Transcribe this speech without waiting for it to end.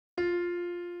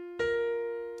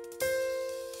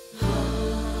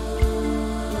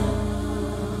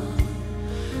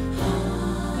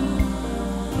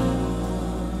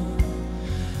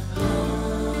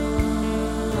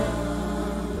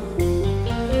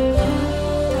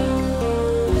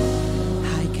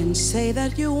can say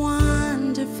that you're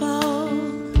wonderful,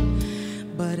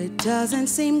 but it doesn't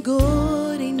seem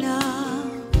good enough.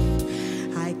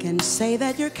 I can say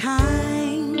that you're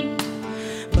kind,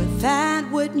 but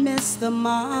that would miss the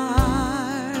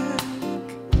mark.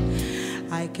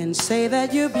 I can say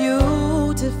that you're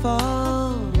beautiful,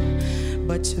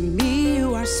 but to me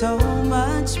you are so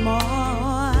much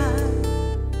more.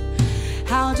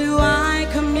 How do I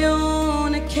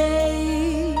communicate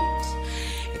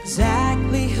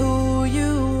exactly who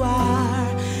you are?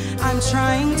 I'm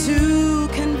trying to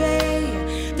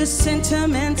convey the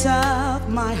sentiment of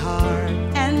my heart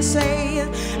and say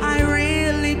I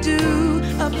really do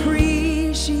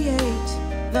appreciate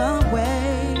the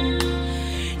way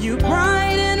you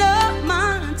brighten up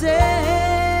my day.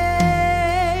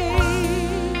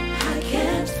 I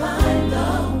can't find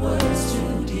the words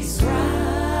to describe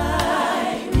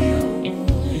you.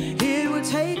 It would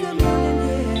take a million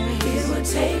years. It would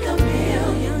take a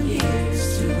million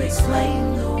years to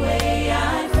explain the way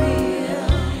I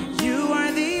feel. You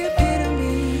are the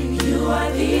epitome. You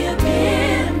are the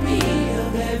epitome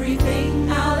of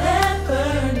everything I'll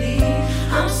ever need.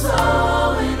 I'm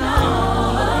so in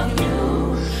awe of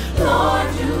you, Lord,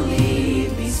 you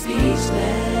leave me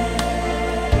speechless.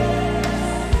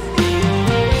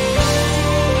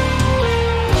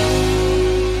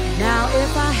 Now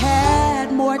if I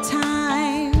had more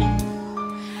time,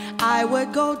 I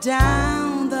would go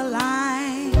down the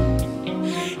line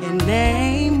and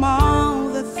name all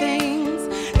the things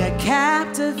that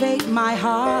captivate my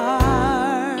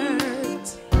heart.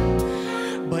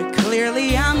 But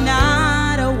clearly I'm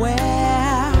not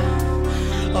aware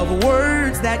of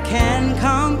words that can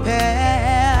compare.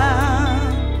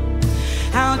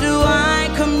 How do I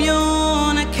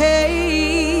communicate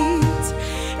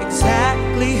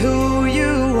exactly who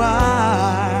you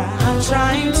are? I'm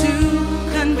trying to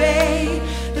convey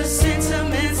the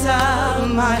sentiments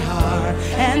of my heart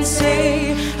and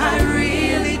say I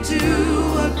really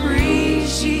do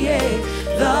appreciate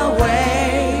the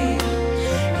way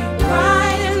you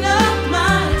brighten up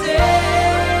my day.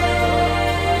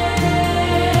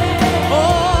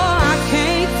 Oh, I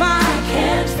can't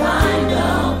find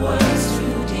the words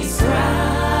to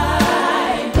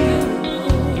describe you.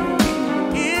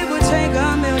 It would take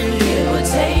a million years. It would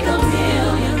take a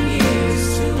million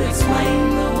years to explain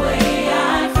the way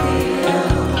I feel.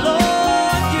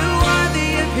 Lord, you are the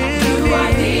epitome. You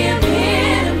are the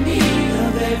epitome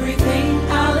of everything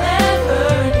I'll ever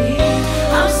need.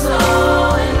 I'm so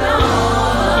in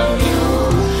awe of you,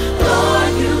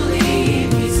 Lord, you leave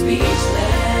me speechless.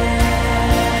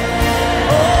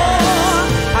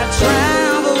 Oh, I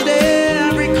traveled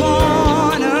every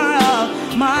corner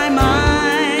of my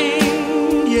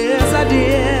mind. Yes, I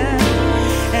did.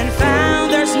 And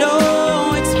found there's no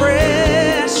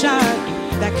expression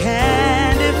that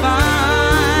can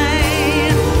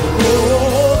define.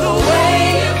 Oh, the way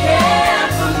You care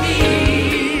for me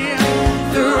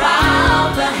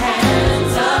throughout the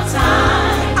hands of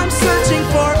time. I'm searching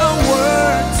for a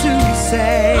word to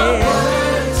say. A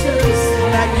word to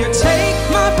say. That you take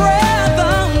my breath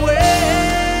away.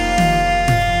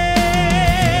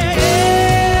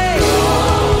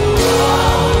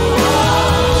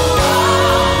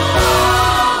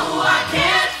 Oh, I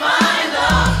can't find the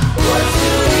words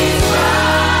to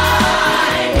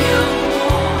describe you.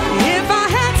 If I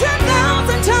had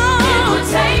 10,000 It tongues, would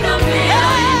take a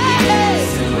million years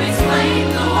to explain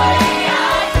the way I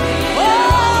feel. oh,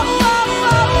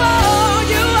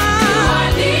 you You are.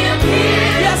 are the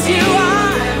epitome Yes, you of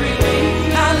are. everything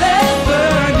I'll ever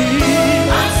need.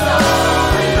 I'm so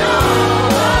in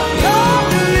awe of you. Lord,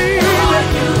 you lead Lord,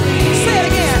 me. you leave Say it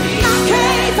again. I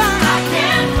can't I find.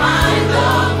 can't find the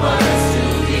words to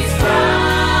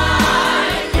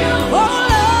describe you. Oh,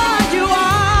 Lord, you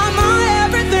are my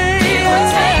everything. It would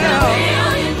take a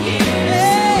million years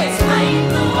to explain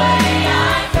the way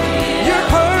I feel. You're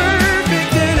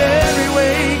perfect in every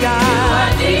way, You God.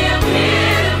 are the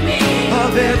epitome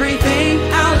Of everything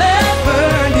I'll ever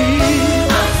need.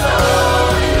 I'm so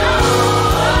in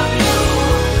awe of you,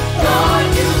 Lord,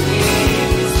 you leave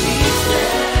me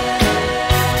speechless.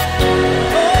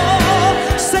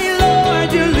 Oh, say, Lord,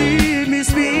 you leave me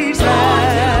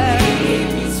speechless.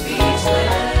 Leave me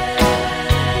speechless.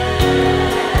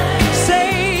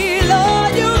 Say,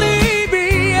 Lord, you leave me.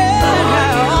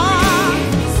 Yeah.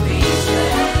 Leave me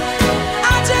speechless.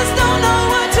 I just don't know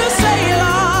what to say,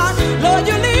 Lord. Lord,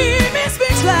 you leave me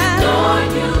speechless.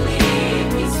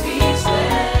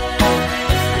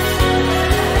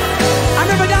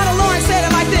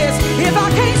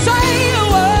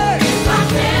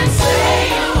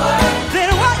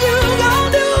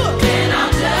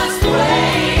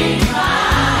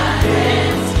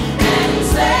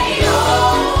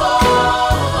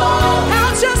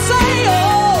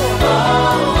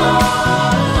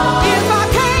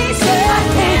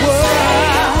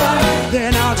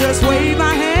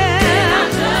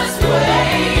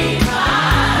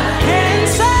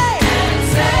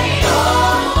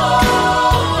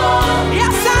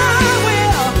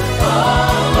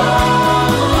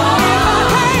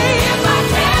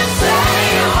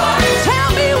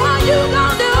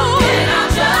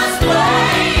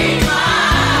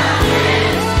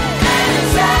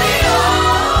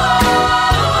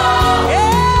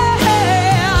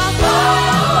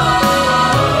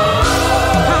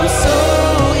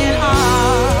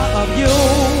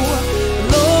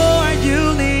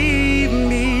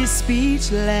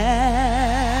 speechless.